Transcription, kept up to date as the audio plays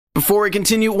Before we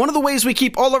continue, one of the ways we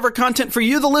keep all of our content for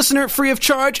you, the listener, free of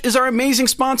charge is our amazing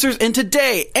sponsors, and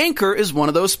today, Anchor is one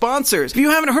of those sponsors. If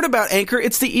you haven't heard about Anchor,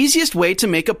 it's the easiest way to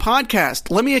make a podcast.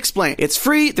 Let me explain. It's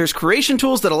free, there's creation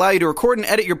tools that allow you to record and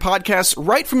edit your podcasts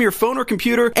right from your phone or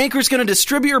computer. Anchor's going to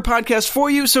distribute your podcast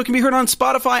for you so it can be heard on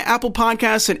Spotify, Apple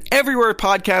Podcasts, and everywhere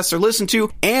podcasts are listened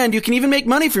to, and you can even make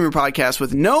money from your podcast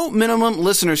with no minimum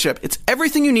listenership. It's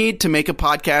everything you need to make a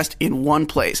podcast in one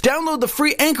place. Download the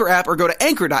free Anchor app or go to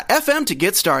anchor.fm to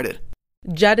get started.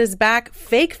 Judd is back,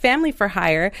 fake family for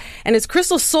hire, and is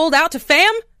Crystal sold out to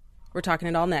fam? We're talking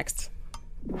it all next.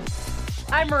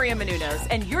 I'm Maria Menounos,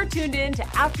 and you're tuned in to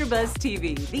AfterBuzz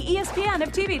TV, the ESPN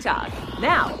of TV talk.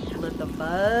 Now, let the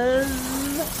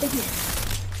buzz begin.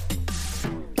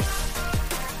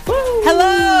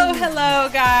 Hello,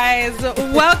 guys.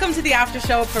 Welcome to the after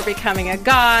show for Becoming a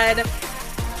God.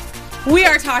 We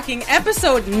are talking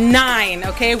episode 9,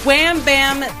 okay? Wham,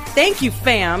 bam, thank you,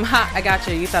 fam. Ha, I got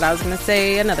you. You thought I was going to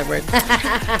say another word.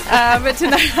 But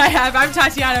tonight I'm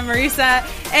Tatiana Marisa,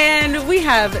 and we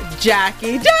have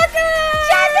Jackie. I'm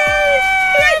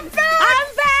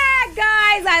back,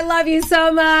 guys. I love you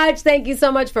so much. Thank you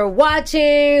so much for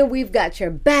watching. We've got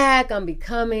your back on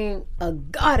Becoming a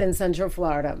God in Central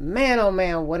Florida. Man, oh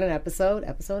man, what an episode.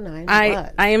 Episode 9.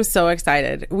 I am so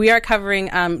excited. We are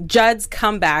covering Judd's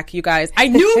comeback, you guys. I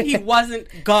knew he wasn't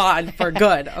gone for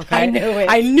good, okay?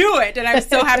 I knew it, and I'm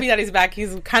so happy that he's back.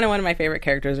 He's kind of one of my favorite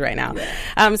characters right now.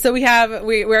 So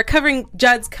we're covering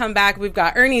Judd's comeback. We've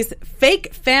got Ernie's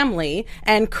fake family,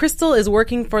 and Crystal is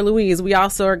working for Louise. We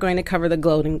also are going to cover the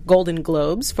Golden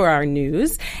Globes for our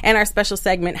news, and our special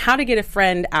segment, How to Get a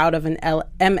Friend Out of an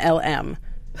MLM.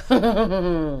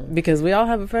 Because we all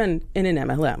have a friend in an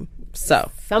MLM. So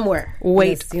somewhere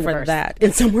wait for that.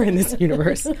 And somewhere in this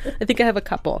universe. I think I have a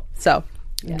couple. So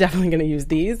definitely going to use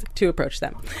these to approach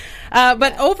them.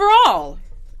 But overall,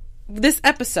 this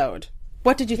episode,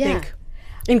 what did you think?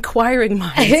 Inquiring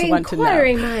minds want to know.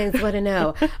 Inquiring minds want to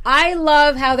know. I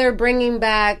love how they're bringing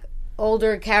back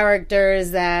older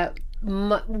characters that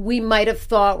we might have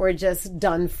thought were just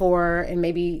done for and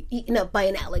maybe eaten up by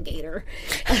an alligator.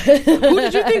 Who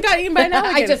did you think got eaten by an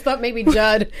alligator? I just thought maybe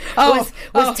Judd was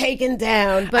taken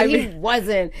down, but he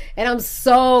wasn't. And I'm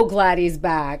so glad he's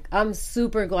back. I'm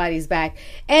super glad he's back.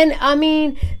 And I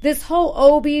mean, this whole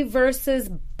Obi versus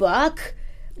Buck,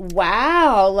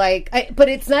 wow, but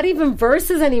it's not even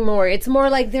versus anymore. It's more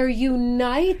like they're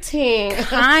uniting.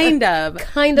 Kind of.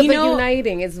 But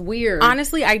uniting. It's weird.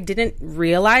 Honestly, I didn't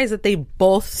realize that they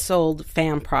both sold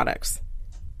fam products.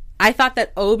 I thought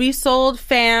that Obi sold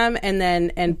fam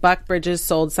and Buck Bridges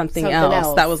sold something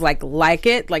else that was like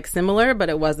similar, but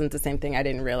it wasn't the same thing. I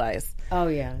didn't realize. Oh,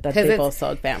 yeah. That they both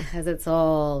sold fam. Because it's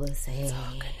all the same. It's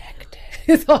all connected.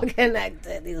 It's all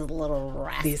connected. These little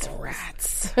rats. These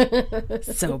rats.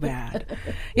 So bad.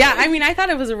 Yeah, I mean, I thought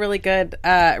it was a really good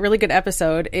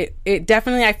episode. It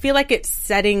definitely, I feel like it's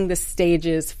setting the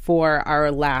stages for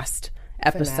our last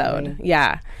episode. Finale.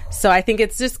 Yeah. So I think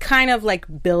it's just kind of like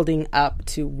building up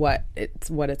to what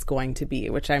it's going to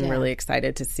be, which I'm really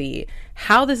excited to see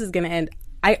how this is going to end.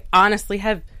 I honestly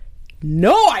have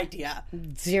no idea.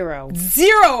 Zero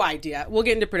idea. We'll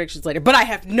get into predictions later, but I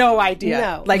have no idea.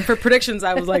 No. Like for predictions,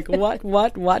 I was like, what?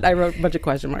 I wrote a bunch of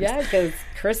question marks. Yeah, because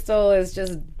Crystal is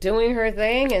just doing her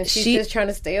thing and she's just trying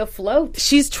to stay afloat.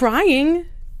 She's trying.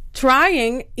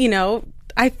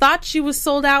 I thought she was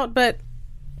sold out, but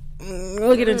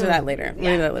we'll get into that later.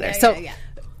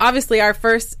 Obviously, our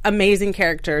first amazing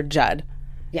character, Judd.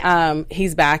 Yeah.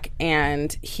 He's back,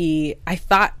 and I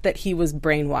thought that he was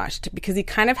brainwashed because he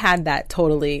kind of had that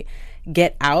totally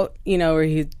Get Out, where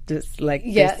he's just like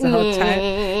this the whole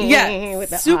time. Yeah. With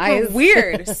the super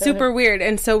eyes. super weird.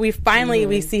 And so we finally,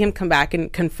 we see him come back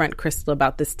and confront Crystal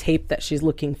about this tape that she's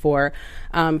looking for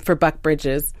Buck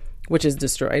Bridges, which is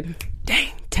destroyed.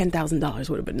 Dang, $10,000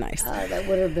 would have been nice. That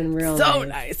would have been real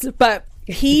nice. But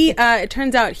it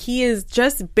turns out he is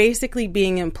just basically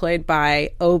being employed by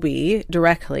Obi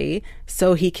directly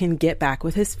so he can get back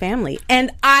with his family.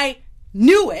 And I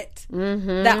knew it,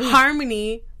 that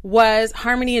Harmony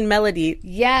and Melody.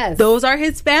 Yes. Those are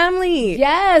his family.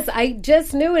 Yes, I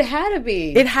just knew it had to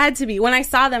be. It had to be. When I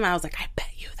saw them, I was like, I bet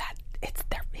you that it's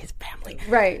his family.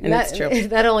 Right. And it's true.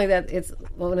 Not only that, it's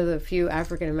one of the few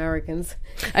African Americans.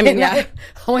 I mean, the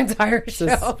whole entire show.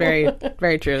 This is very,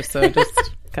 very true. So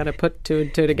just kind of put two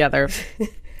and two together,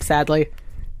 sadly.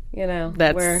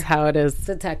 That's how it is.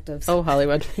 Detectives. Oh,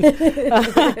 Hollywood. So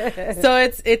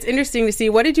it's interesting to see.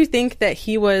 What did you think that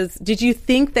he was? Did you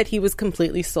think that he was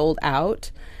completely sold out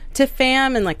to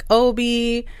fam and like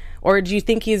Obi, or do you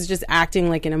think he's just acting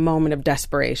like in a moment of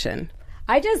desperation?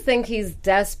 I just think he's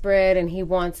desperate and he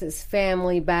wants his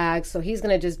family back, so he's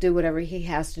going to just do whatever he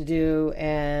has to do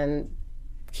and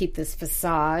keep this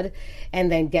facade and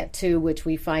then get to, which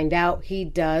we find out he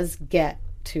does get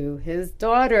to his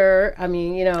daughter. I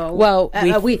mean, you know. Well,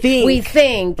 we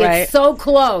think. Right? It's so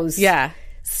close. Yeah.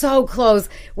 So close.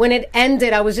 When it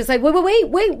ended, I was just like,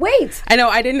 wait. I know,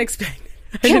 I didn't expect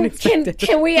it.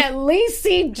 Can we at least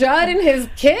see Judd and his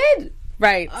kid?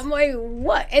 Right. I'm like,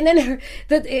 what? And then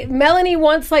Melanie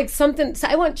wants like something.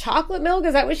 I want chocolate milk.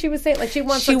 Is that what she was saying? Like she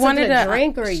wanted a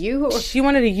drink or a Yoo-hoo. She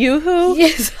wanted a Yoo-hoo?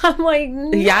 Yes. I'm like,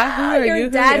 no, Yahoo or your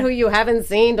Yoo-hoo? dad who you haven't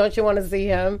seen. Don't you want to see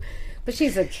him? But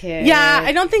she's a kid. Yeah,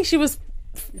 I don't think she was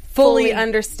fully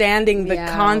understanding the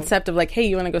concept of like, hey,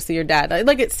 you want to go see your dad?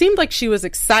 Like it seemed like she was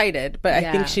excited, but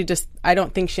I think I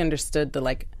don't think she understood the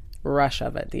like rush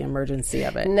of it, the emergency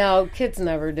of it. No, kids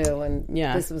never do, and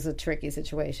this was a tricky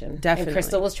situation. Definitely. And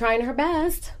Crystal was trying her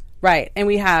best. Right. And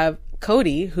we have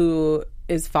Cody, who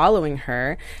is following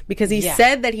her because he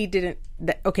said that he didn't...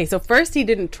 Okay, so first he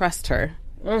didn't trust her,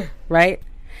 right?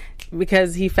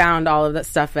 Because he found all of that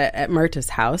stuff at Myrta's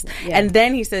house. Yeah. And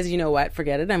then he says, you know what,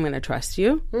 forget it, I'm going to trust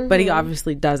you. Mm-hmm. But he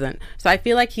obviously doesn't. So I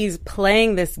feel like he's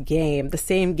playing this game, the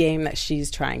same game that she's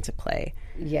trying to play.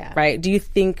 Yeah. Right?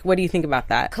 What do you think about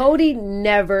that? Cody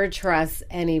never trusts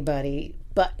anybody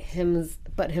but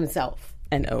himself.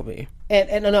 And Obi.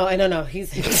 And no.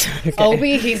 He's okay.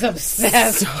 Obi, he's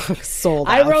obsessed. Sold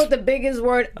out. I wrote the biggest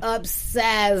word,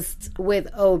 obsessed with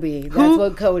Obi. That's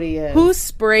what Cody is. Who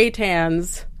spray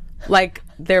tans like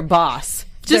their boss?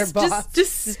 Just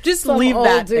Some leave old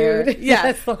that dude. there.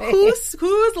 Yeah. Like...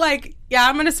 Who's like, yeah,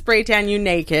 I'm gonna spray tan you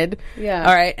naked. Yeah.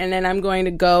 All right, and then I'm going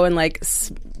to go and like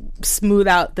smooth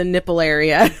out the nipple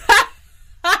area.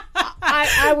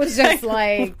 I was just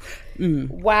like,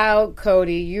 wow,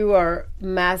 Cody, you are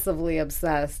massively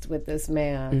obsessed with this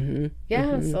man. Mm-hmm.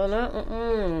 Yeah, so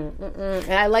no,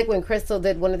 And I like when Crystal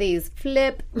did one of these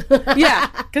flip. Yeah,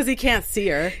 because he can't see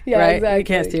her. Yeah, right? Exactly. He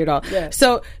can't see her at all. Yeah.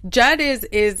 So Judd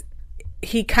is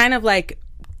he kind of like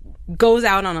goes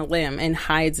out on a limb and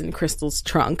hides in Crystal's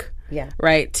trunk. Yeah.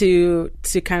 Right? To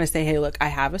kind of say, hey, look, I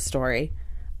have a story.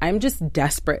 I'm just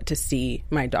desperate to see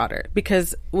my daughter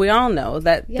because we all know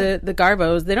that the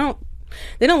Garbos, they don't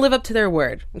live up to their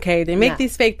word. Okay, they make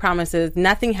these fake promises.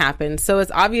 Nothing happens, so it's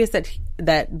obvious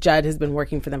that Judd has been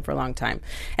working for them for a long time,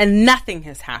 and nothing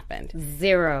has happened.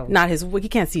 Zero. He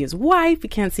can't see his wife. He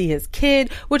can't see his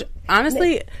kid. Which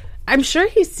honestly, I'm sure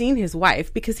he's seen his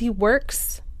wife because he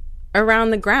works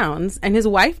around the grounds, and his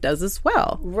wife does as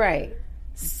well. Right.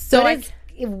 So it's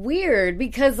weird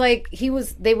because like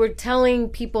they were telling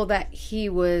people that he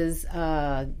was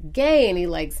gay and he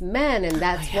likes men and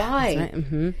that's why.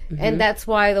 That's right. And that's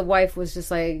why the wife was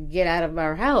just like, get out of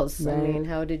our house. Right. I mean,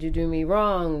 how did you do me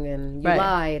wrong and you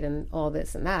lied and all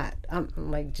this and that. I'm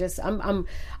like,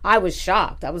 I was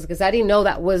shocked. Because I didn't know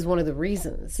that was one of the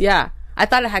reasons. Yeah, I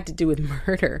thought it had to do with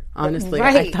murder, honestly.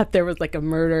 Right. I thought there was like a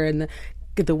murder and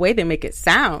the way they make it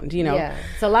sound, you know. Yeah,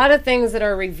 it's a lot of things that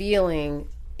are revealing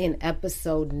in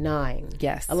episode 9.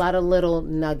 Yes. A lot of little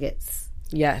nuggets.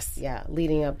 Yes. Yeah,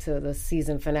 leading up to the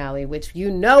season finale, which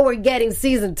we're getting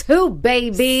season 2,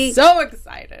 baby. So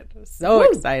excited. So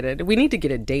excited. We need to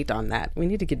get a date on that. We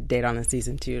need to get a date on the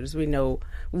season 2 so we know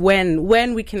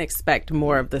when we can expect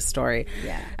more of the story.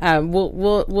 Yeah.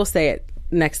 We'll say it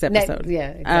next episode.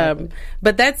 Exactly.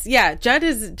 But that's Judd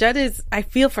is I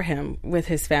feel for him with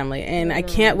his family and I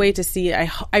can't wait to see.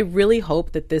 I really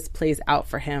hope that this plays out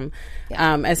for him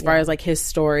as far as like his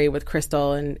story with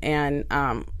Crystal and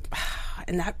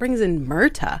that brings in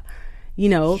Myrta, you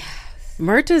know.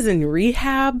 Myrta's in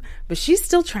rehab, but she's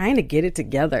still trying to get it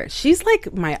together. She's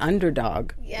like my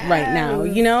underdog right now,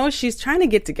 you know. She's trying to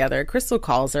get together. Crystal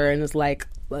calls her and is like,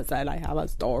 listen, I have a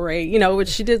story, you know, which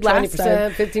she did last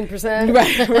 20%,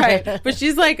 15%. Right. But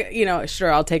she's like, you know,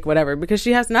 sure, I'll take whatever because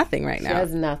she has nothing right now. She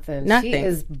has nothing. She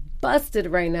is busted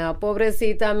right now.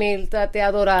 Pobrecita Milta, te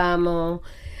adoramos.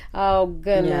 Oh,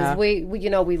 goodness. Yeah.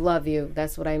 We love you.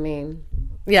 That's what I mean.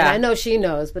 Yeah. And I know she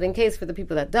knows, but in case for the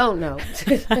people that don't know.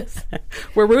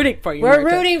 We're rooting for you, We're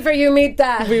Myrta. rooting for you,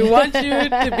 Mita. We want you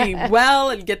to be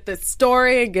well and get this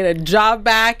story and get a job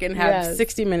back and have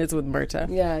 60 minutes with Myrta.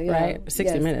 Yeah. Right?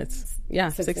 60 minutes. Yeah,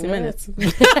 60 minutes.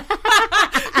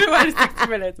 We wanted 60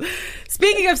 minutes.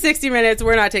 Speaking of 60 minutes,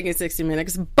 we're not taking 60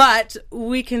 minutes, but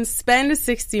we can spend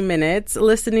 60 minutes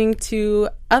listening to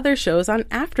other shows on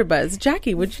AfterBuzz.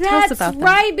 Jackie, would you tell us about that? That's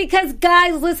right, because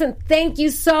guys, listen, thank you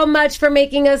so much for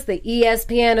making us the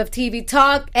ESPN of TV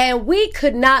Talk, and we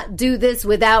could not do this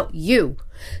without you.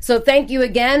 So thank you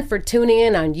again for tuning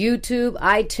in on YouTube,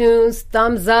 iTunes,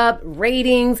 thumbs up,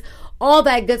 ratings, all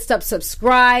that good stuff.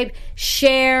 Subscribe,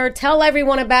 share, tell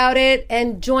everyone about it,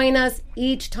 and join us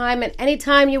each time. And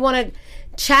anytime you want to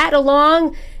chat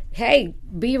along, hey,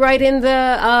 be right in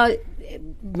the,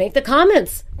 make the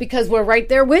comments, because we're right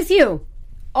there with you.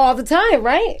 All the time,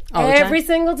 right? Every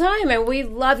single time. And we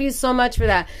love you so much for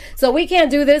that. So we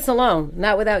can't do this alone,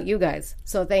 not without you guys.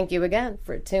 So thank you again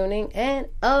for tuning in.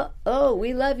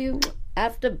 We love you.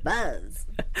 After Buzz.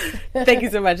 Thank you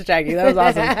so much, Jackie. That was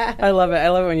awesome. I love it. I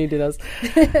love it when you do those.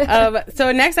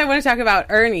 So next I want to talk about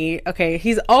Ernie. Okay,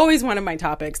 he's always one of my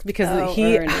topics because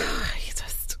he's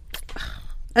just,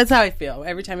 that's how I feel.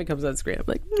 Every time he comes on screen, I'm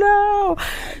like, no.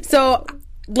 So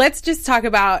let's just talk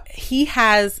about, he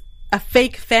has a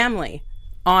fake family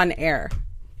on air.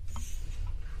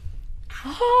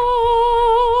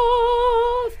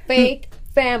 Fake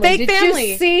family. Fake family.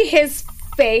 Did you see his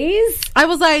face? I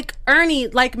was like, Ernie,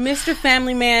 like Mr.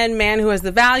 Family man who has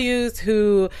the values,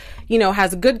 who, you know,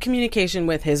 has good communication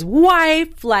with his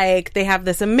wife. Like, they have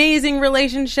this amazing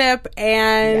relationship,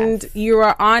 and you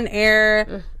are on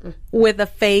air with a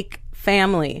fake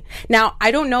family. Now,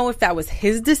 I don't know if that was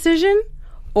his decision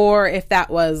or if that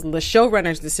was the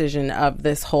showrunner's decision of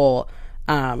this whole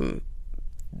fam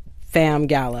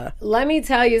gala. Let me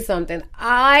tell you something.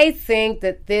 I think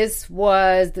that this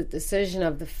was the decision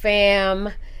of the fam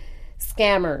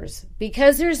scammers,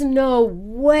 because there's no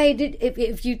way.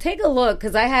 If you take a look,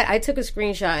 because I took a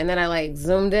screenshot and then I like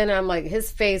zoomed in, and I'm like,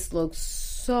 his face looks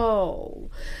so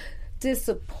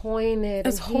disappointed.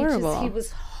 It's horrible. He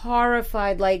was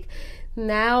horrified. Like,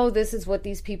 now this is what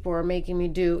these people are making me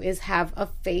do, is have a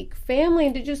fake family.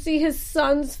 And did you see his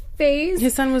son's face?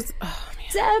 His son was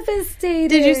devastated.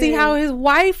 Did you see how his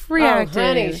wife reacted? Oh,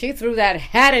 honey, she threw that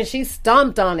hat and she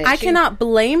stomped on it. I cannot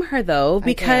blame her, though,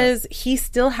 because he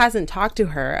still hasn't talked to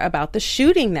her about the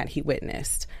shooting that he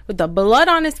witnessed. With the blood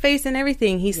on his face and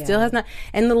everything, he still has not.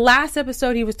 And the last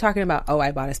episode, he was talking about,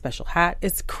 I bought a special hat.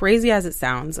 It's crazy as it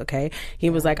sounds, okay? He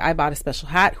was like, I bought a special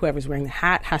hat. Whoever's wearing the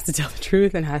hat has to tell the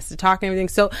truth and has to talk and everything.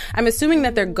 So I'm assuming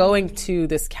that they're going to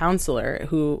this counselor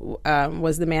who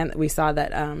was the man that we saw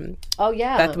that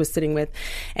Beth was sitting with.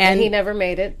 And he never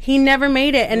made it. He never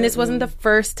made it. And this wasn't the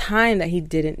first time that he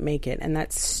didn't make it. And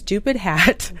that stupid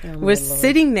hat was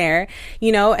sitting there,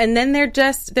 you know, and then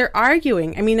they're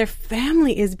arguing. I mean, their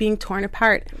family is being torn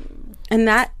apart. And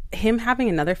that, him having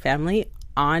another family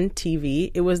on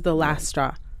TV, it was the last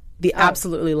straw. The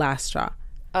absolutely last straw.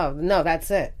 Oh, no,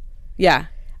 that's it. Yeah.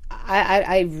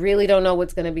 I really don't know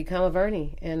what's going to become of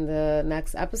Ernie in the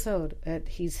next episode.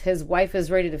 His wife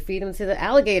is ready to feed him to the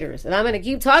alligators. And I'm going to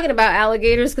keep talking about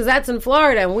alligators because that's in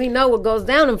Florida. And we know what goes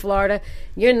down in Florida.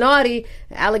 You're naughty,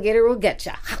 the alligator will get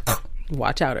you.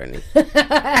 Watch out, Ernie.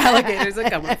 Alligators are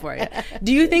coming for you.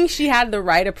 Do you think she had the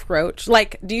right approach?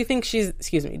 Like, do you think she's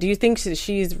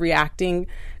reacting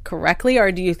correctly,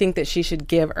 or do you think that she should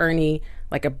give Ernie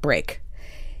like a break?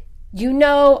 You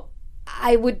know,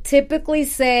 I would typically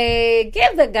say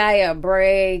give the guy a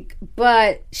break,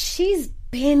 but she's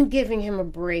been giving him a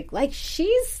break. Like,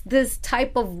 she's this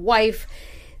type of wife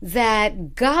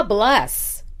that, God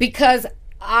bless, because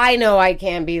I know I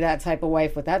can't be that type of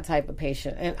wife with that type of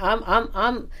patient. And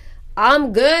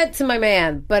I'm good to my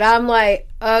man, but I'm like,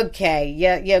 okay,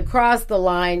 you crossed the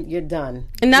line, you're done.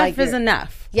 Enough is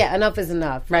enough. Yeah, enough is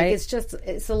enough. Right? Like,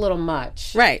 it's a little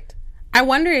much. Right. I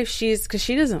wonder if because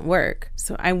she doesn't work,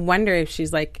 so I wonder if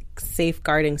she's like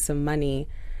safeguarding some money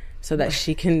so that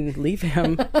she can leave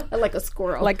him like a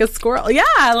squirrel. Like a squirrel. Yeah.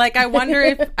 Like, I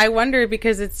wonder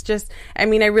because it's just, I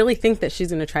mean, I really think that she's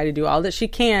going to try to do all that she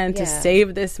can to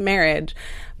save this marriage.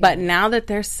 But now that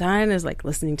their son is like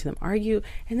listening to them argue,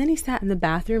 and then he sat in the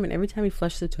bathroom, and every time he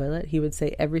flushed the toilet, he would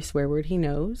say every swear word he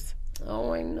knows.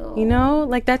 Oh, I know. You know,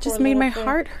 like, that just made my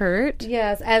heart hurt.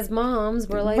 Yes. As moms,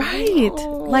 we're like, right.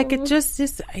 Oh. Like, it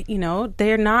just, you know,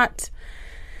 they're not,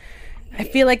 I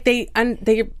feel like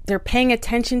they're paying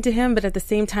attention to him, but at the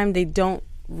same time, they don't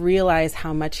realize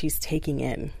how much he's taking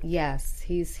in. Yes,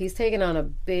 he's taken on a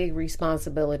big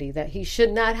responsibility that he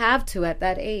should not have to at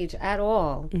that age at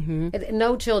all. Mm-hmm.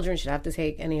 No children should have to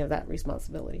take any of that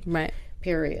responsibility. Right.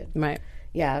 Period. Right.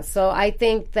 Yeah. So I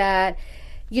think that,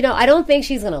 you know, I don't think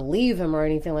she's going to leave him or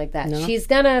anything like that. No. She's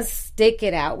going to stick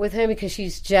it out with him because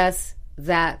she's just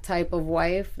that type of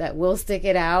wife that will stick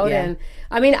it out. Yeah. And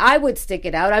I mean, I would stick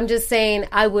it out. I'm just saying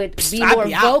I would be more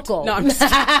vocal. No, I'm just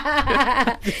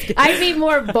I'd be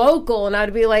more vocal, and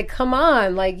I'd be like, come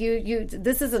on, like, you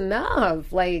this is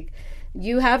enough. Like,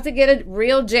 you have to get a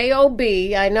real job.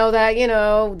 I know that, you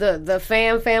know, the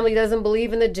family doesn't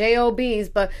believe in the jobs,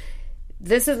 but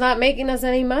this is not making us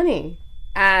any money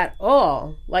at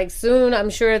all. Like, soon I'm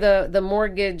sure the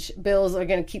mortgage bills are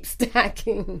going to keep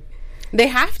stacking. They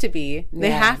have to be.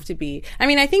 They have to be. I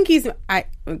mean, I think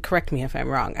correct me if I'm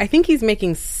wrong. I think he's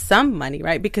making some money,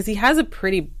 right? Because he has a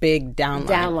pretty big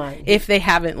downline. If they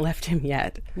haven't left him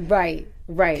yet. Right.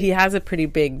 He has a pretty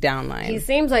big downline. He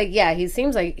seems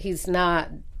like he's not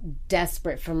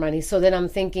desperate for money. So then I'm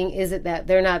thinking, is it that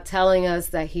they're not telling us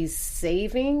that he's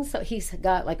saving? So he's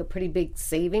got like a pretty big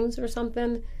savings or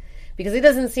something? Because he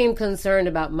doesn't seem concerned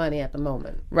about money at the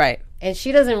moment. Right. And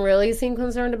she doesn't really seem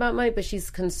concerned about money, but she's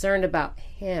concerned about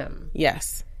him.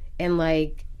 Yes. And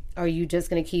like, are you just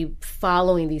going to keep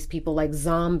following these people like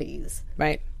zombies?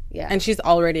 Right. Yeah. And she's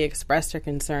already expressed her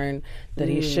concern that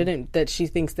he shouldn't, that she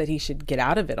thinks that he should get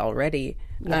out of it already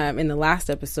in the last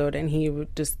episode. And he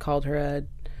just called her a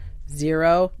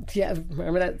zero. Yeah.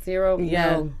 Remember that zero? Yeah.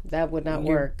 No, that would not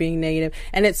work. Being negative.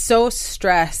 And it's so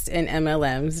stressed in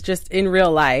MLMs, just in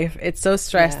real life. It's so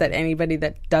stressed that anybody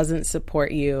that doesn't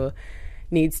support you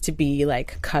needs to be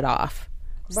like cut off.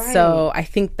 Right. So I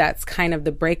think that's kind of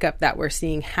the breakup that we're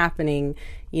seeing happening,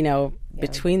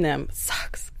 between them.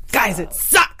 Sucks. Guys, it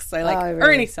sucks. I like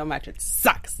Ernie so much. It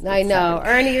sucks. I know.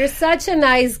 Ernie, you're such a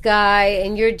nice guy,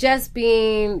 and you're just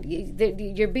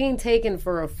you're being taken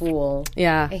for a fool.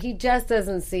 Yeah. And he just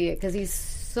doesn't see it because he's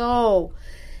so...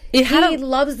 He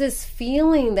loves this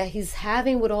feeling that he's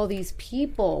having with all these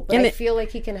people. But I feel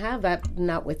like he can have that,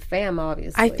 not with fam,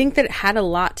 obviously. I think that it had a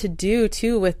lot to do,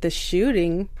 too, with the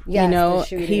shooting. Yes, the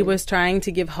shooting. He was trying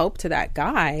to give hope to that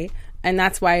guy. And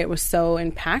that's why it was so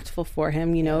impactful for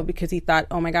him, because he thought,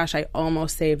 oh my gosh, I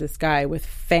almost saved this guy with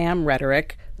fam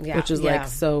rhetoric, which is like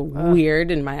so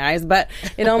weird in my eyes, but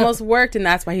it almost worked. And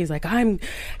that's why he's like, I'm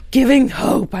giving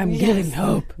hope. I'm giving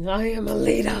hope. I am a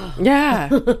leader. Yeah.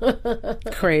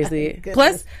 Crazy.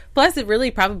 Plus it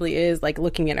really probably is like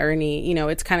looking at Ernie,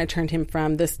 it's kind of turned him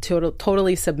from this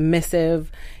totally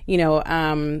submissive,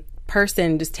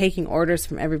 person just taking orders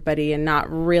from everybody and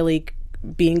not really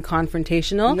being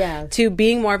confrontational to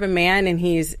being more of a man, and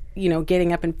he's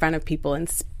getting up in front of people and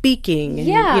speaking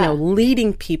and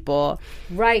leading people,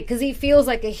 right? Because he feels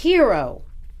like a hero.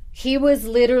 He was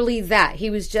literally that. He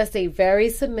was just a very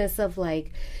submissive,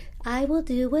 like, I will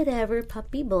do whatever,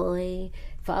 puppy boy,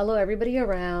 follow everybody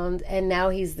around, and now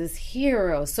he's this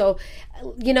hero. So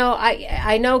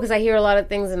I know, because I hear a lot of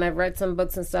things, and I've read some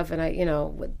books and stuff,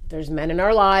 and there's men in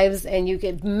our lives,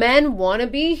 and men want to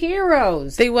be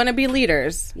heroes. They want to be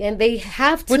leaders, and they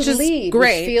have to lead,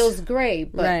 great. Which feels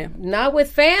great, but not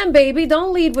with fam, baby.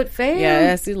 Don't lead with fam.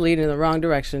 Yes, you lead in the wrong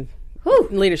direction.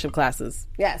 Leadership classes.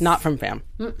 Yes. Not from fam.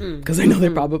 Because I know they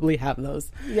probably have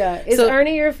those. Yeah. Is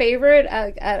Ernie your favorite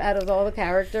out of all the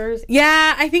characters?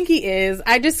 Yeah, I think he is.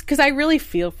 Because I really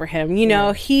feel for him.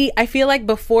 I feel like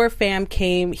before fam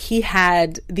came, he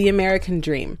had the American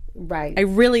dream. Right. I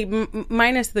really,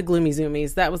 minus the gloomy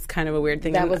zoomies, that was kind of a weird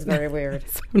thing. That was very weird.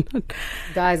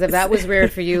 Guys, if that was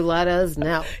weird for you, let us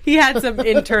know. He had some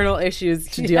internal issues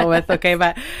to deal with, okay?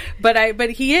 But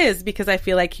he is, because I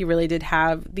feel like he really did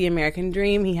have the American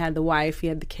dream. He had the wife, he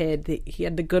had the kid, he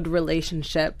had the good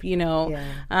relationship,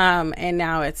 and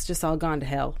now it's just all gone to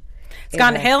hell. It's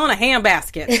gone to hell in a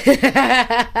handbasket.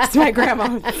 That's my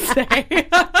grandma would say.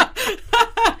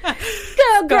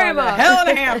 Go, Grandma. Hell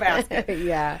in a handbasket.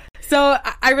 Yeah. So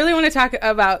I really want to talk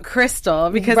about Crystal,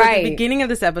 because at the beginning of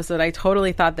this episode, I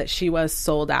totally thought that she was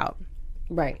sold out.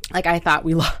 Right. Like I thought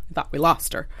we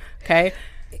lost her. Okay.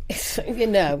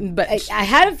 But I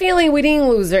had a feeling we didn't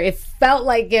lose her. It felt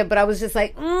like it, but I was just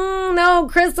like, no,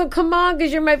 Crystal, come on,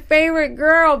 because you're my favorite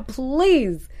girl.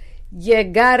 Please, you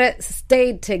gotta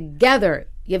stay together.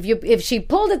 If she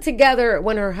pulled it together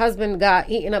when her husband got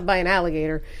eaten up by an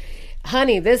alligator,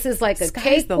 honey, this is like a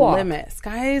cakewalk.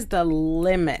 Sky's the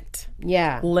limit.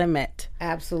 Yeah. Limit.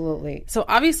 Absolutely. So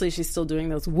obviously she's still doing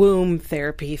those womb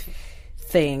therapy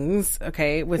things,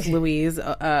 okay, with Louise,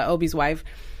 Obi's wife.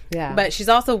 Yeah. But she's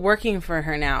also working for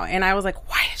her now. And I was like,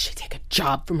 why did she take a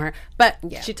job from her? But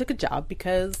she took a job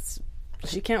because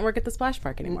she can't work at the Splash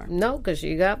Park anymore. No, because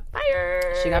she got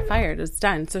fired. She got fired. It's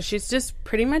done. So she's just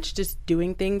pretty much just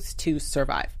doing things to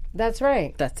survive. That's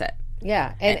right. That's it.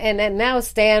 Yeah. And now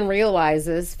Stan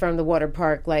realizes from the water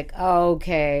park, like, oh,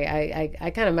 okay, I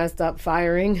kind of messed up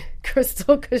firing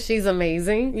Crystal because she's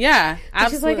amazing. Yeah,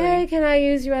 absolutely. She's like, hey, can I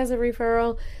use you as a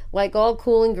referral? Like, all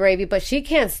cool and gravy, but she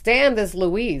can't stand this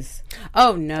Louise.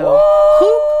 Oh, no.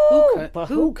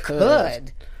 Who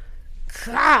could?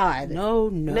 God.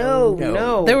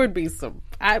 No. There would be some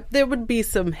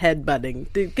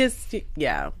headbutting. Because,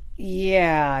 yeah.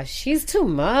 Yeah, she's too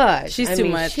much. She's too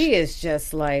much. She is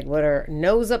just like with her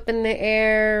nose up in the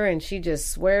air, and she just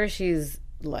swears she's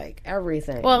like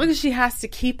everything. Well, because she has to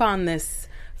keep on this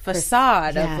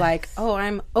facade of like, oh,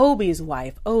 I'm Obi's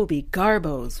wife, Obi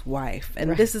Garbo's wife,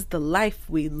 and this is the life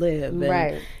we live.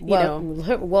 And,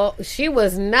 well, she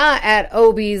was not at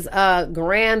Obi's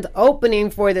grand opening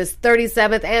for this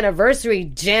 37th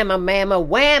anniversary. Jamma mamma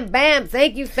wham bam,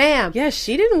 thank you fam. Yeah,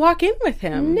 she didn't walk in with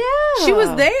him. No, she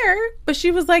was there, but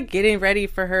she was like getting ready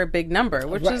for her big number,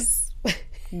 which is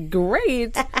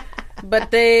great.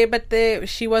 But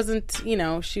she wasn't,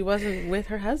 she wasn't with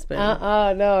her husband.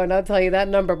 No, and I'll tell you that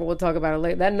number, but we'll talk about it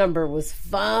later. That number was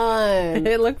fun.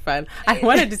 It looked fun. I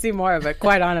wanted to see more of it,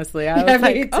 quite honestly. I was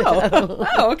like,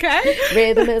 oh, okay.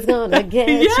 Rhythm is gonna get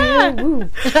you.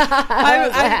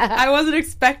 I wasn't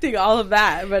expecting all of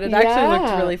that, but it actually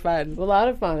looked really fun. A lot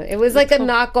of fun. It was like a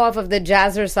knockoff of the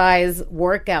Jazzercise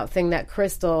workout thing that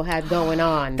Crystal had going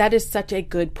on. That is such a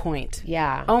good point.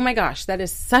 Yeah. Oh my gosh, that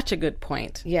is such a good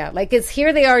point. Yeah, like it's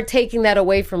here they are taking that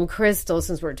away from Crystal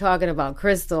since we're talking about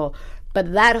Crystal,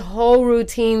 but that whole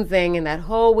routine thing and that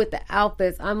whole with the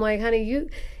outfits, I'm like, honey,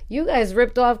 you guys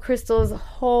ripped off Crystal's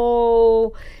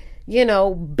whole,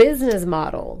 business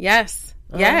model. Yes.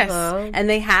 Yes. And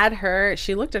they had her,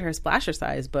 she looked at her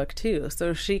Splashercise book too.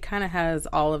 So she kind of has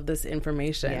all of this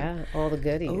information. Yeah, all the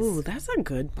goodies. Oh, that's a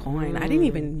good point. I didn't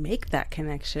even make that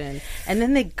connection. And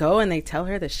then they go and they tell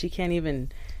her that she can't even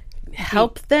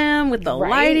help them with the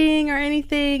lighting or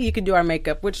anything. You could do our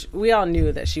makeup, which we all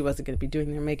knew that she wasn't going to be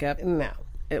doing their makeup. No.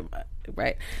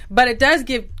 Right. But it does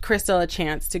give Crystal a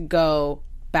chance to go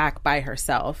back by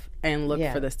herself and look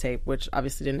for this tape, which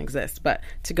obviously didn't exist, but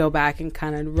to go back and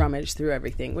kind of rummage through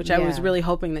everything, which I was really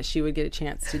hoping that she would get a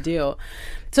chance to do.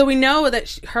 So we know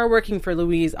that her working for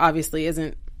Louise obviously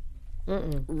isn't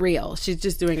real. She's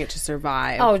just doing it to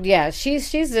survive. Oh yeah,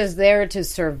 she's just there to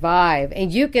survive,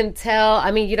 and you can tell.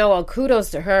 I mean, kudos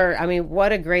to her. I mean,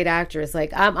 what a great actress.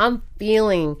 Like I'm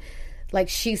feeling like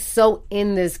she's so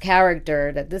in this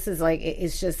character that this is like,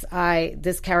 it's just,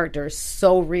 this character is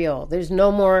so real. There's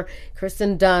no more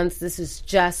Kirsten Dunst. This is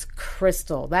just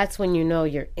Crystal. That's when you know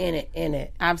you're in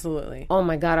it. Absolutely. Oh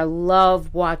my God. I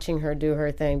love watching her do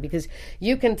her thing because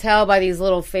you can tell by these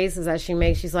little faces that she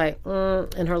makes. She's like,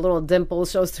 and her little dimple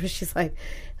shows through. She's like,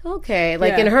 okay.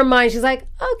 Like in her mind, she's like,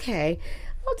 okay,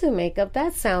 I'll do makeup.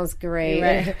 That sounds great.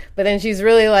 Right. But then she's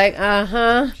really like,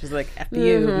 She's like, F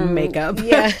you, makeup.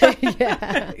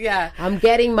 Yeah. I'm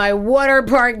getting my water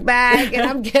park back and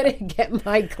I'm gonna get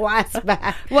my class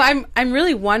back. Well, I'm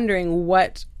really wondering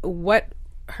what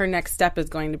her next step is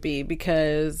going to be,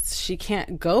 because she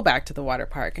can't go back to the water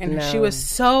park, and she was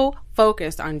so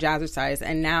focused on Jazzercise,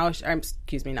 and now not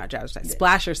Jazzercise,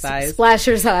 Splashercise.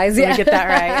 Splashercise, yeah. Let me get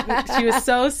that right. She was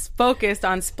so focused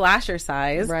on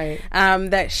Splashercise, right?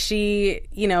 That she,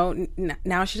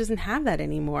 now she doesing have that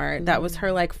anymore. Mm-hmm. That was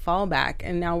her like fallback,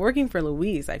 and now working for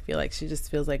Louise, I feel like she just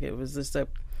feels like it was just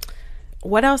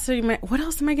what else am I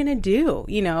going to do?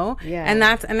 Yeah. And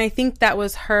I think that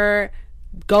was her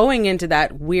going into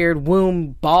that weird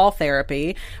womb ball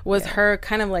therapy was her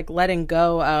kind of like letting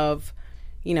go of,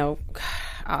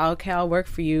 okay, I'll work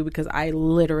for you because I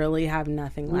literally have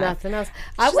nothing left. Nothing else.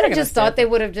 I would have just thought they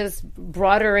would have just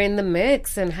brought her in the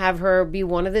mix and have her be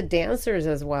one of the dancers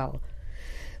as well.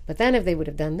 But then if they would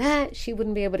have done that, she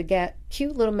wouldn't be able to get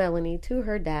cute little Melanie to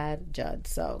her dad, Judd.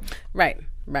 So Right.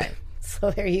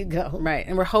 So there you go. Right.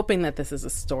 And we're hoping that this is a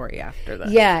story after this.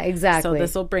 Yeah, exactly. So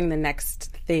this will bring the next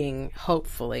thing,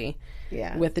 hopefully,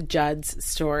 with Judd's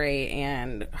story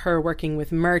and her working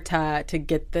with Murtagh to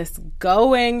get this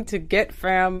going, to get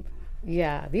from...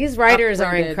 Yeah, these writers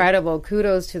are incredible.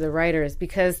 Kudos to the writers,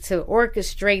 because to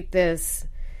orchestrate this,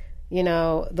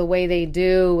 the way they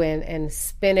do and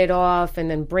spin it off and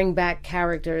then bring back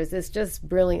characters, it's just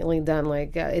brilliantly done.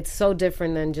 Like, it's so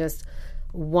different than just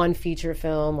one feature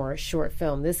film or a short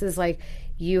film. This is like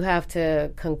you have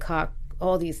to concoct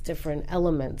all these different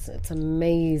elements. It's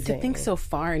amazing to think so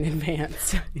far in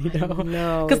advance.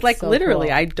 No, because like so literally,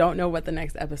 cool. I don't know what the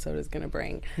next episode is going to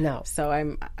bring. No, so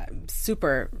I'm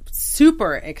super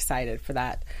super excited for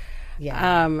that.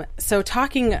 Yeah. So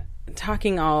talking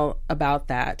all about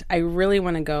that, I really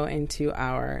want to go into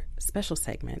our special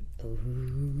segment.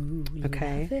 Ooh,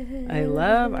 okay, I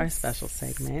love our special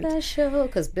segment. Special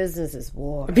because business is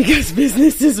war. Because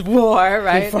business is war,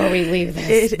 right? Before we leave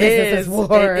this, business is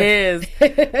war. It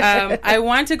is. I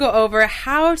want to go over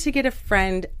how to get a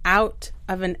friend out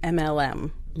of an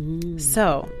MLM.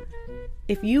 So,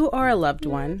 if you or a loved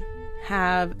one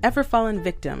have ever fallen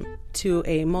victim to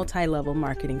a multi-level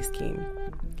marketing scheme,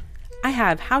 I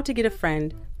have how to get a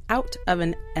friend out of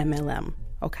an MLM,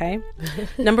 okay?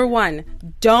 Number 1,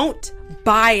 don't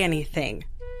buy anything.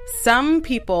 Some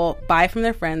people buy from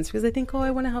their friends because they think,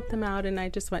 I want to help them out, and I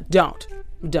just went, don't.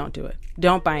 don't do it.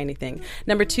 Don't buy anything.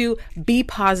 Number 2, be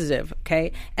positive,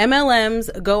 okay?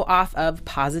 MLMs go off of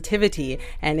positivity.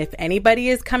 And if anybody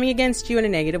is coming against you in a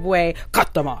negative way,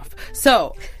 cut them off.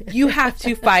 So you have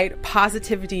to fight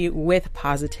positivity with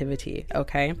positivity,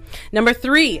 okay? Number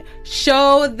 3,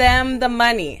 show them the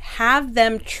money. Have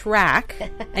them track,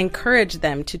 encourage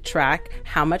them to track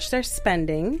how much they're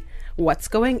spending, what's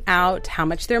going out, how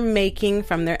much they're making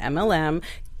from their MLM.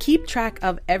 Keep track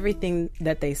of everything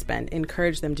that they spend.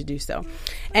 Encourage them to do so.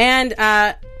 And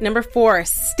number 4,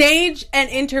 stage an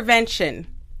intervention.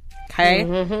 Okay?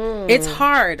 Mm-hmm. It's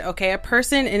hard, okay? A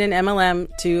person in an MLM,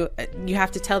 you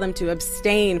have to tell them to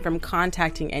abstain from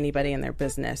contacting anybody in their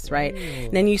business, right?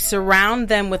 Then you surround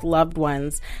them with loved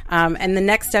ones. And the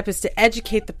next step is to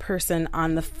educate the person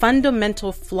on the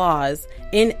fundamental flaws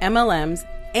in MLMs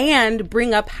and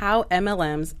bring up how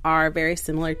MLMs are very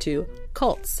similar to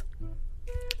cults.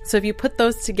 So if you put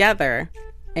those together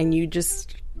and you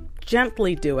just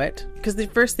gently do it, because the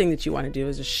first thing that you want to do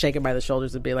is just shake it by the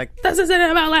shoulders and be like, this is an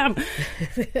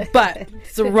MLM. But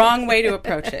it's the wrong way to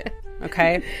approach it,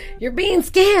 okay? You're being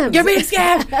scammed. You're being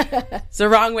scammed. It's the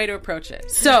wrong way to approach it.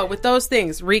 So with those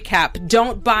things, recap,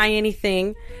 don't buy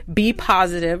anything, be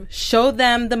positive, show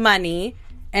them the money,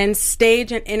 and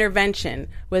stage an intervention.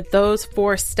 With those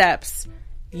 4 steps,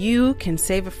 you can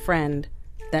save a friend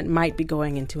that might be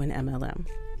going into an MLM.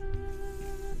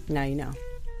 Now you know.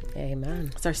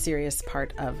 Amen. It's our serious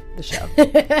part of the show.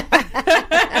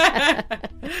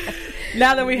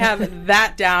 Now that we have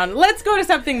that down, let's go to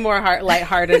something more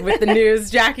lighthearted with the news.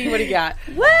 Jackie, what do you got?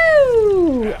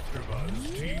 Woo!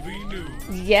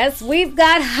 Yes, we've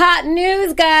got hot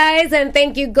news, guys, and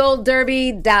thank you,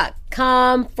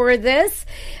 GoldDerby.com, for this.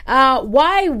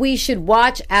 Why we should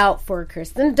watch out for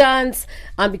Kirsten Dunst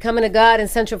on Becoming a God in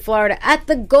Central Florida at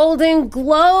the Golden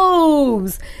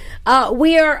Globes.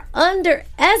 We are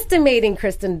underestimating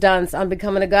Kirsten Dunst on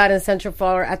Becoming a God in Central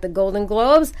Florida at the Golden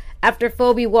Globes. After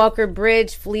Phoebe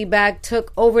Waller-Bridge, Fleabag,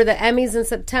 took over the Emmys in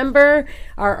September,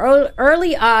 our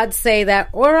early odds say that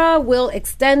Aura will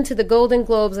extend to the Golden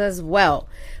Globes as well.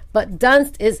 But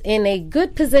Dunst is in a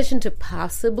good position to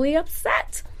possibly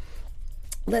upset.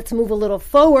 Let's move a little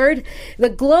forward. The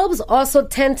Globes also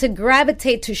tend to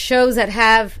gravitate to shows that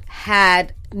have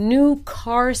had new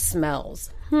car smells.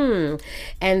 And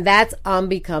that's on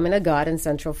Becoming a God in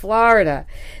Central Florida.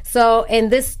 So,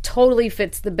 and this totally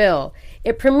fits the bill.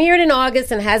 It premiered in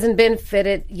August and hasn't been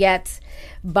fitted yet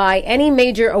by any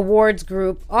major awards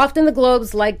group. Often the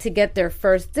Globes like to get their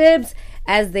first dibs,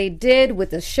 as they did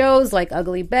with the shows like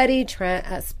Ugly Betty,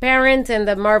 Transparent, and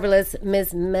The Marvelous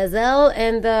Miss Maisel,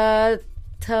 and the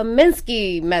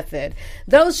Taminsky Method.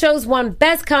 Those shows won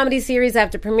Best Comedy Series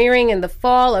after premiering in the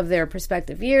fall of their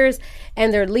respective years,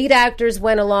 and their lead actors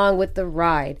went along with the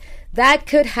ride. That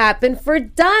could happen for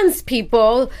Dunst,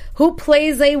 people, who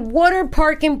plays a water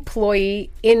park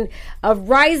employee in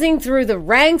rising through the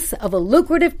ranks of a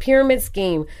lucrative pyramid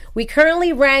scheme. We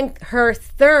currently rank her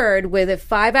 3rd with a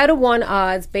 5 out of 1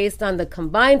 odds based on the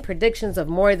combined predictions of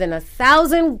more than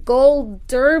 1,000 Gold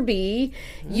Derby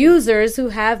users who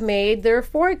have made their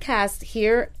forecast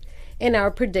here in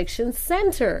our prediction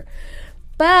center.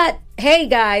 But hey,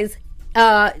 guys,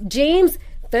 James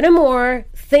Fenimore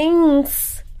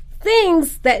thinks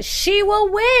that she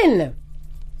will win.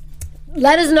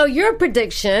 Let us know your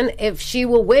prediction if she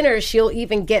will win or she'll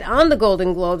even get on the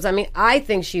Golden Globes. I mean, I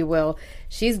think she will.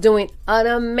 She's doing an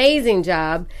amazing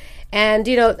job. And,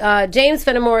 James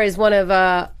Fenimore is one of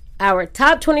our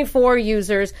top 24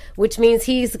 users, which means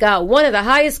he's got one of the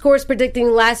highest scores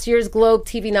predicting last year's Globe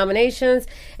TV nominations.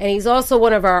 And he's also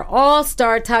one of our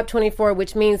all-star top 24,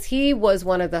 which means he was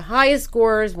one of the highest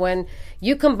scorers when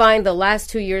you combine the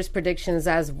last 2 years' predictions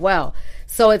as well.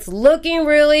 So it's looking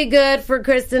really good for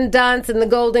Kirsten Dunst and the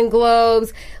Golden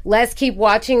Globes. Let's keep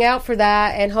watching out for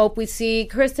that and hope we see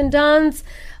Kirsten Dunst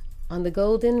on the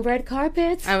golden red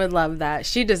carpet. I would love that.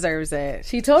 She deserves it.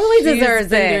 She totally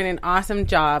deserves it. She's been doing an awesome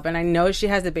job, and I know she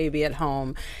has a baby at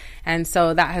home. And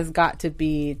so that has got to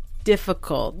be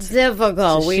difficult.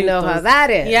 We know how that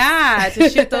is. Yeah, to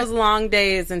shoot those long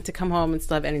days and to come home and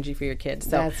still have energy for your kids.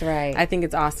 So that's right. I think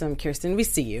it's awesome. Kirsten, we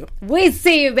see you. We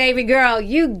see you, baby girl.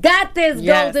 You got this,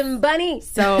 yes. Golden bunny.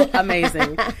 So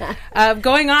amazing.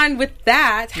 Going on with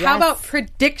that, how about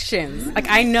predictions? Like,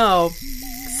 I know,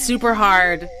 super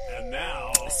hard.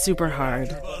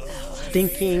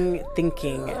 Thinking.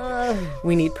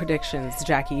 We need predictions.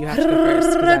 Jackie, you have to go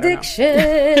first.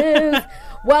 Predictions.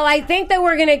 Well, I think that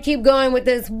we're going to keep going with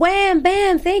this wham,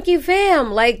 bam, thank you,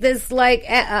 fam. This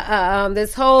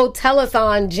whole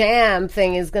telethon jam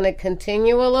thing is going to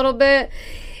continue a little bit.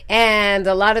 And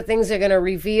a lot of things are going to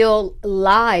reveal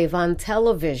live on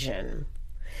television.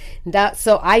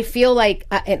 So I feel like,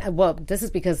 this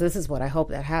is because this is what I hope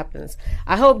that happens.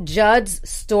 I hope Judd's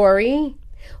story,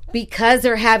 because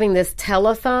they're having this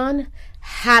telethon,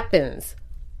 happens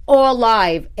all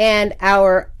live, and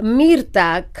our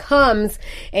Mirta comes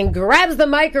and grabs the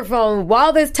microphone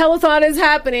while this telethon is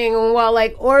happening, and while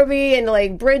like Orby and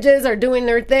like Bridges are doing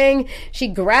their thing. She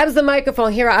grabs the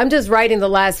microphone. Here, I'm just writing the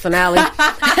last finale.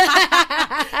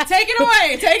 Take it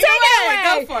away. Take it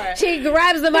away. Go for it. She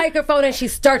grabs the microphone and she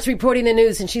starts reporting the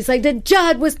news, and she's like, the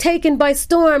Judd was taken by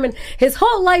storm and his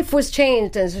whole life was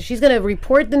changed. And so she's going to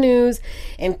report the news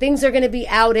and things are going to be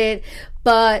outed.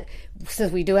 But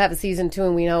since we do have a season 2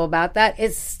 and we know about that,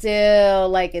 it's still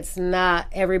like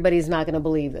everybody's not going to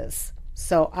believe this.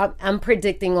 So I'm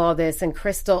predicting all this, and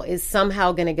Crystal is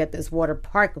somehow going to get this water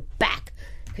park back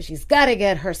because she's got to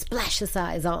get her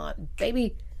Splashacize on,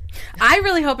 baby. I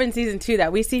really hope in season 2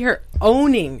 that we see her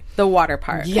owning the water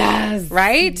park. Yes.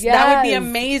 Right? Yes. That would be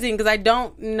amazing, because I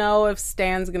don't know if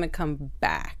Stan's going to come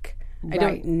back.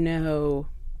 Right.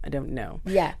 I don't know.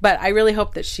 Yeah. But I really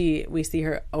hope that we see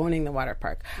her owning the water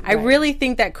park. Right. I really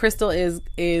think that Crystal is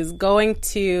going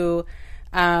to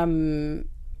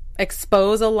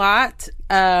expose a lot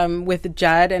with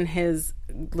Judd and his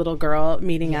little girl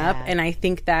meeting up. And I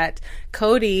think that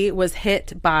Cody was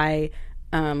hit by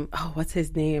what's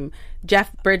his name?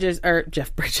 Jeff Bridges. Oh,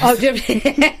 Jeff. Buck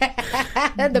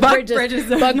Bridges.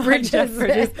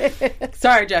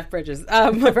 Sorry, Jeff Bridges.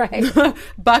 Right.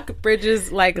 Buck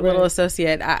Bridges, little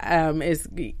associate, is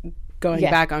going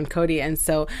back on Cody. And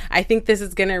so I think this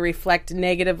is going to reflect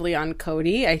negatively on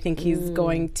Cody. I think he's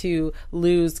going to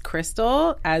lose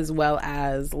Crystal as well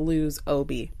as lose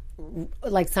Obi.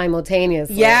 Like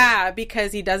simultaneously. Yeah,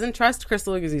 because he doesn't trust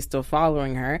Crystal because he's still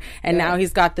following her. And now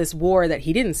he's got this war that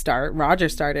he didn't start. Roger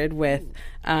started with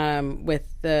Buck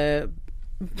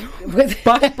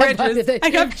Bridges.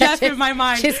 I got Jeff in my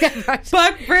mind. She's got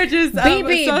Buck Bridges.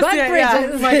 BB, Buck Bridges.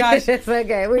 Yeah. Oh my gosh. It's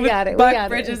okay. We got it. Buck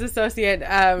Bridges associate.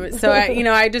 There's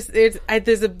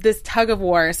this tug of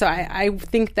war. So I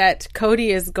think that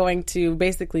Cody is going to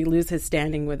basically lose his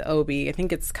standing with Obi. I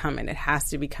think it's coming. It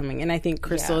has to be coming. And I think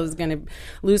Crystal is going to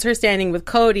lose her standing with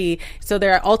Cody. So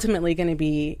they're ultimately going to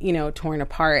be, torn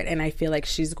apart. And I feel like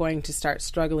she's going to start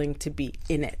struggling to be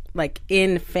in it, like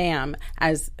in fam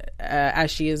as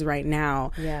she is right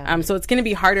now. Yeah. So it's going to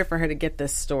be harder for her to get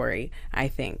this story, I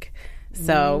think.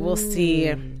 So we'll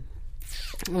see.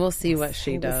 We'll see what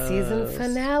she does. The season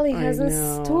finale has in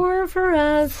store for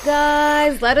us,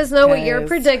 guys. Let us know what your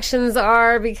predictions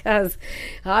are, because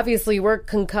obviously we're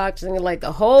concocting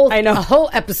a whole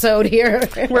episode here.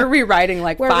 We're rewriting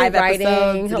 5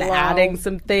 episodes and adding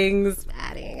some things.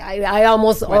 I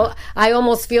almost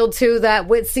feel too that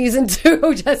with season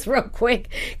 2, just real quick,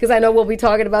 because I know we'll be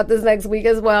talking about this next week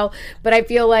as well. But I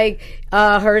feel like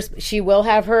she will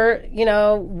have her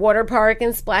water park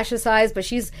and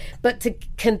Splashacize, but to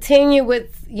continue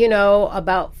with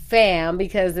about fam,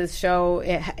 because this show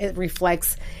it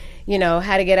reflects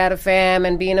how to get out of fam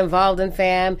and being involved in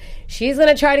fam. She's going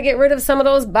to try to get rid of some of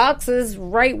those boxes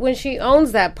right when she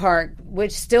owns that park,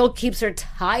 which still keeps her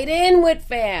tied in with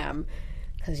fam.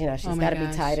 Because, she's got to be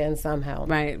tied in somehow.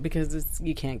 Right, because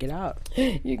you can't get out.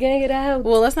 You can't get out.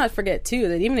 Well, let's not forget, too,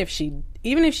 that even if she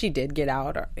did get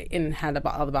out and had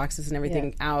all the boxes and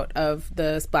everything out of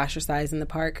the Splashacize in the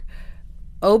park,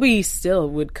 Obi still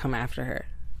would come after her.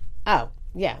 Oh,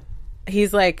 yeah.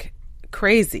 He's,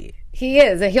 crazy. He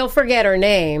is, and he'll forget her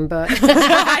name, but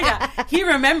he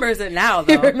remembers it now.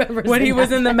 Though. He remembers when he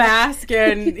was in the mask,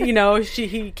 and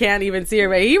he can't even see her,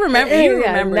 but he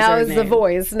remembers. Now her it's name. The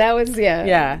voice. Now it's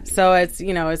yeah. So it's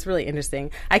it's really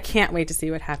interesting. I can't wait to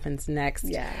see what happens next.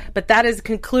 Yeah. But that is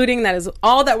concluding. That is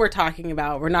all that we're talking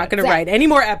about. We're not going to write any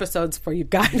more episodes for you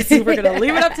guys. We're going to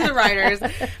leave it up to the writers.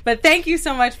 But thank you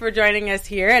so much for joining us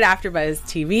here at AfterBuzz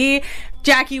TV.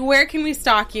 Jackie, where can we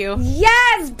stalk you?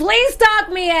 Yes, please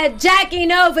stalk me at Jackie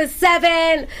Nova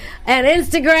 7 and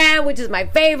Instagram, which is my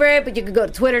favorite, but you can go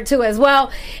to Twitter too as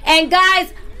well. And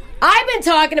guys, I've been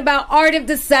talking about Art of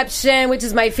Deception, which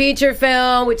is my feature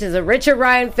film, which is a Richard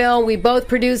Ryan film. We both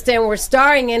produced it and we're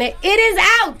starring in it. It is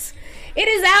out. It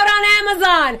is out on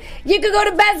Amazon. You can go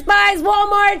to Best Buys,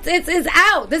 Walmart. It's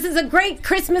out. This is a great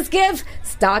Christmas gift.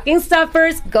 Stocking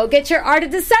stuffers. Go get your Art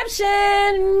of Deception.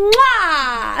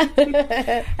 Mwah!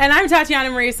 And I'm Tatiana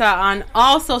Marisa on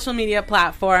all social media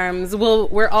platforms.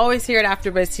 We're always here at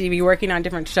AfterBuzz TV working on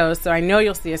different shows, so I know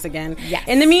you'll see us again. Yes.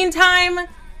 In the meantime,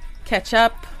 catch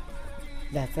up.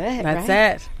 That's it. That's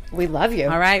right? it. We love you.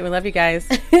 All right. We love you guys.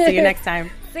 See you next time.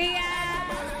 See ya.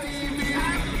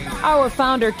 Our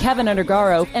founder, Kevin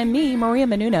Undergaro, and me, Maria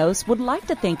Menounos, would like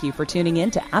to thank you for tuning in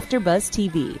to AfterBuzz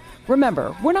TV.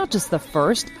 Remember, we're not just the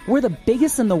first, we're the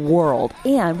biggest in the world,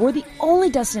 and we're the only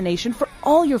destination for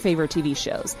all your favorite TV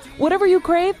shows. Whatever you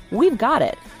crave, we've got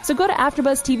it. So go to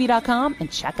AfterBuzzTV.com and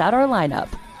check out our lineup.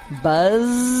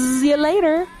 Buzz you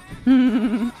later.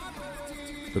 The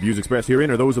views expressed herein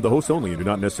are those of the hosts only and do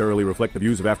not necessarily reflect the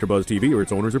views of AfterBuzz TV or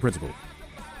its owners or principals.